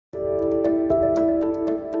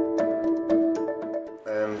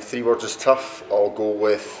3 words is tough. I'll go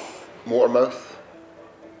with motormouth,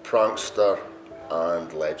 prankster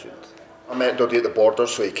and legend. I met Doddie at the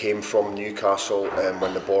Borders, so he came from Newcastle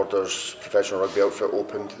when the Borders professional rugby outfit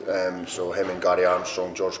opened. So him and Gary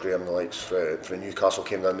Armstrong, George Graham, the likes for Newcastle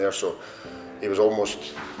came down there. So he was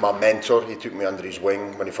almost my mentor. He took me under his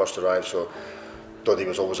wing when he first arrived. So Doddie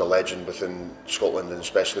was always a legend within Scotland and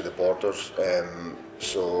especially the Borders.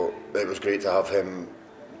 So it was great to have him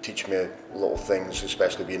teach me little things,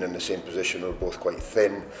 especially being in the same position. We were both quite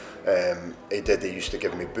thin. He used to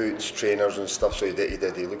give me boots, trainers and stuff, so he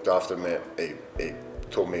did. He looked after me, he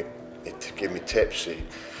told me, he gave me tips, he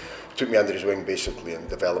took me under his wing basically and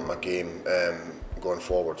developed my game going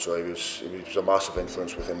forward. So he was a massive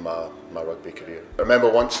influence within my rugby career. I remember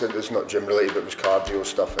once, it was not gym related, but it was cardio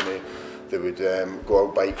stuff, and they would go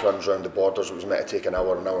out bike runs around the Borders. It was meant to take an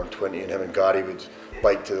hour and 20, and him and Gary would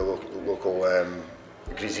bike to the local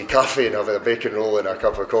greasy cafe and have a bacon roll and a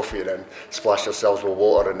cup of coffee and then splash themselves with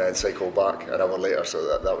water and then cycle back an hour later.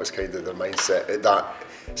 So that was kind of their mindset at that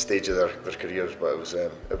stage of their careers, but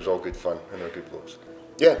it was all good fun and they're good blokes.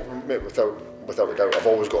 Yeah, without a doubt. I've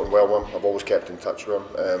always gotten well with him, I've always kept in touch with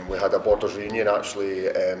him. We had a Borders reunion actually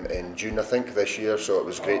in June I think this year, so it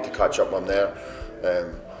was great to catch up with him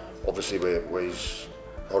there. Obviously with his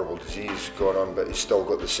horrible disease going on, but he's still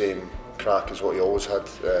got the same crack as what he always had.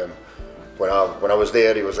 When I was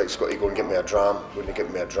there, he was like, Scotty, go and get me a dram. Wouldn't he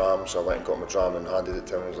give me a dram? So I went and got him a dram and handed it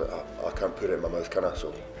to him. He was like, I can't put it in my mouth, can I?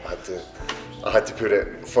 So I had to put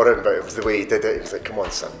it for him, but it was the way he did it. He was like, come on,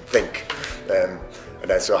 son, think. And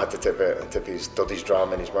then so I had to tip his Doddie's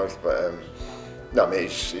dram in his mouth. But no, mate,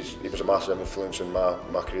 he was a massive influence in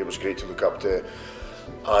my career. It was great to look up to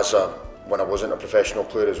when I wasn't a professional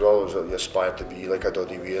player as well. I aspired to be like a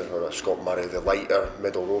Doddie Weir or a Scott Murray, the lighter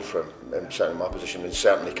middle row for him, sitting in my position, and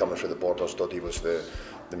certainly coming through the Borders, Doddie was the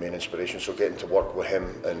main inspiration. So getting to work with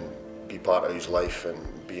him and be part of his life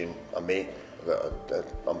and being a mate,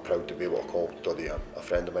 I'm proud to be able to call Doddie a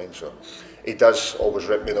friend of mine. So he does always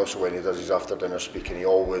rip me though, so when he does his after dinner speaking, he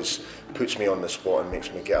always puts me on the spot and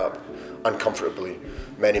makes me get up uncomfortably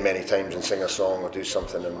many times and sing a song or do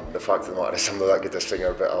something. And the fact of the matter is I'm not that good a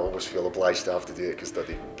singer, but I always feel obliged to have to do it because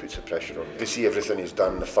Doddie puts the pressure on me. To see everything he's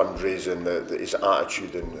done, the fundraising, his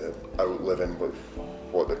attitude and outliving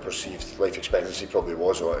what the perceived life expectancy probably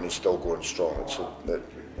was, and he's still going strong. So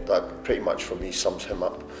that pretty much for me sums him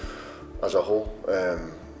up as a whole.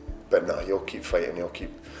 But no, he'll keep fighting,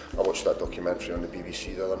 I watched that documentary on the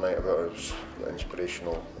BBC the other night about his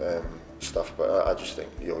inspirational stuff, but I just think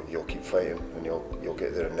he'll keep fighting and he'll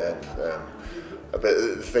get there in the end. But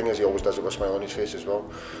the thing is, he always does it with a smile on his face as well.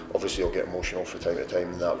 Obviously he'll get emotional from time to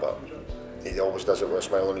time and that, but he always does it with a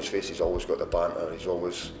smile on his face. He's always got the banter,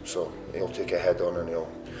 so he'll take it head on and he'll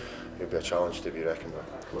be a challenge to be reckoned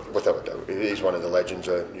with. Without a doubt, he's one of the legends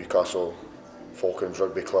of Newcastle Falcons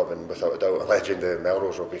Rugby Club and without a doubt a legend of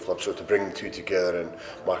Melrose Rugby Club. So to bring the two together and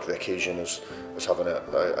mark the occasion as having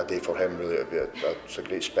a day for him, really, it's a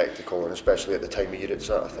great spectacle, and especially at the time of year it's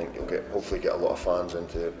at, I think you'll hopefully get a lot of fans in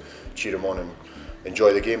to cheer him on and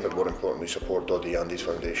enjoy the game, but more importantly support Doddie and his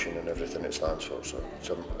foundation and everything it stands for. So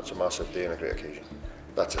it's a massive day and a great occasion.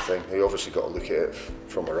 That's the thing, he obviously got to look at it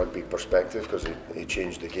from a rugby perspective because he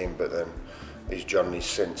changed the game, but then his journey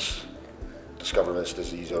since discovering this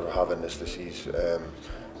disease or having this disease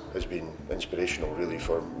has been inspirational really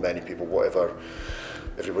for many people.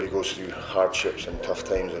 Everybody goes through hardships and tough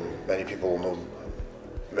times, and many people know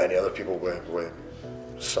many other people with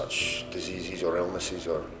such diseases or illnesses,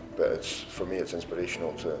 but for me it's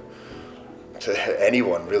inspirational to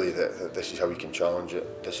anyone really that this is how you can challenge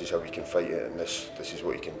it, this is how you can fight it, and this is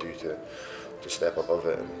what you can do to step above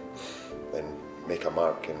it and make a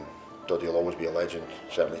mark. And Doddie will always be a legend,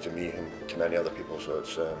 certainly to me and to many other people, so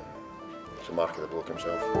it's a mark of the bloke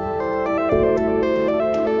himself.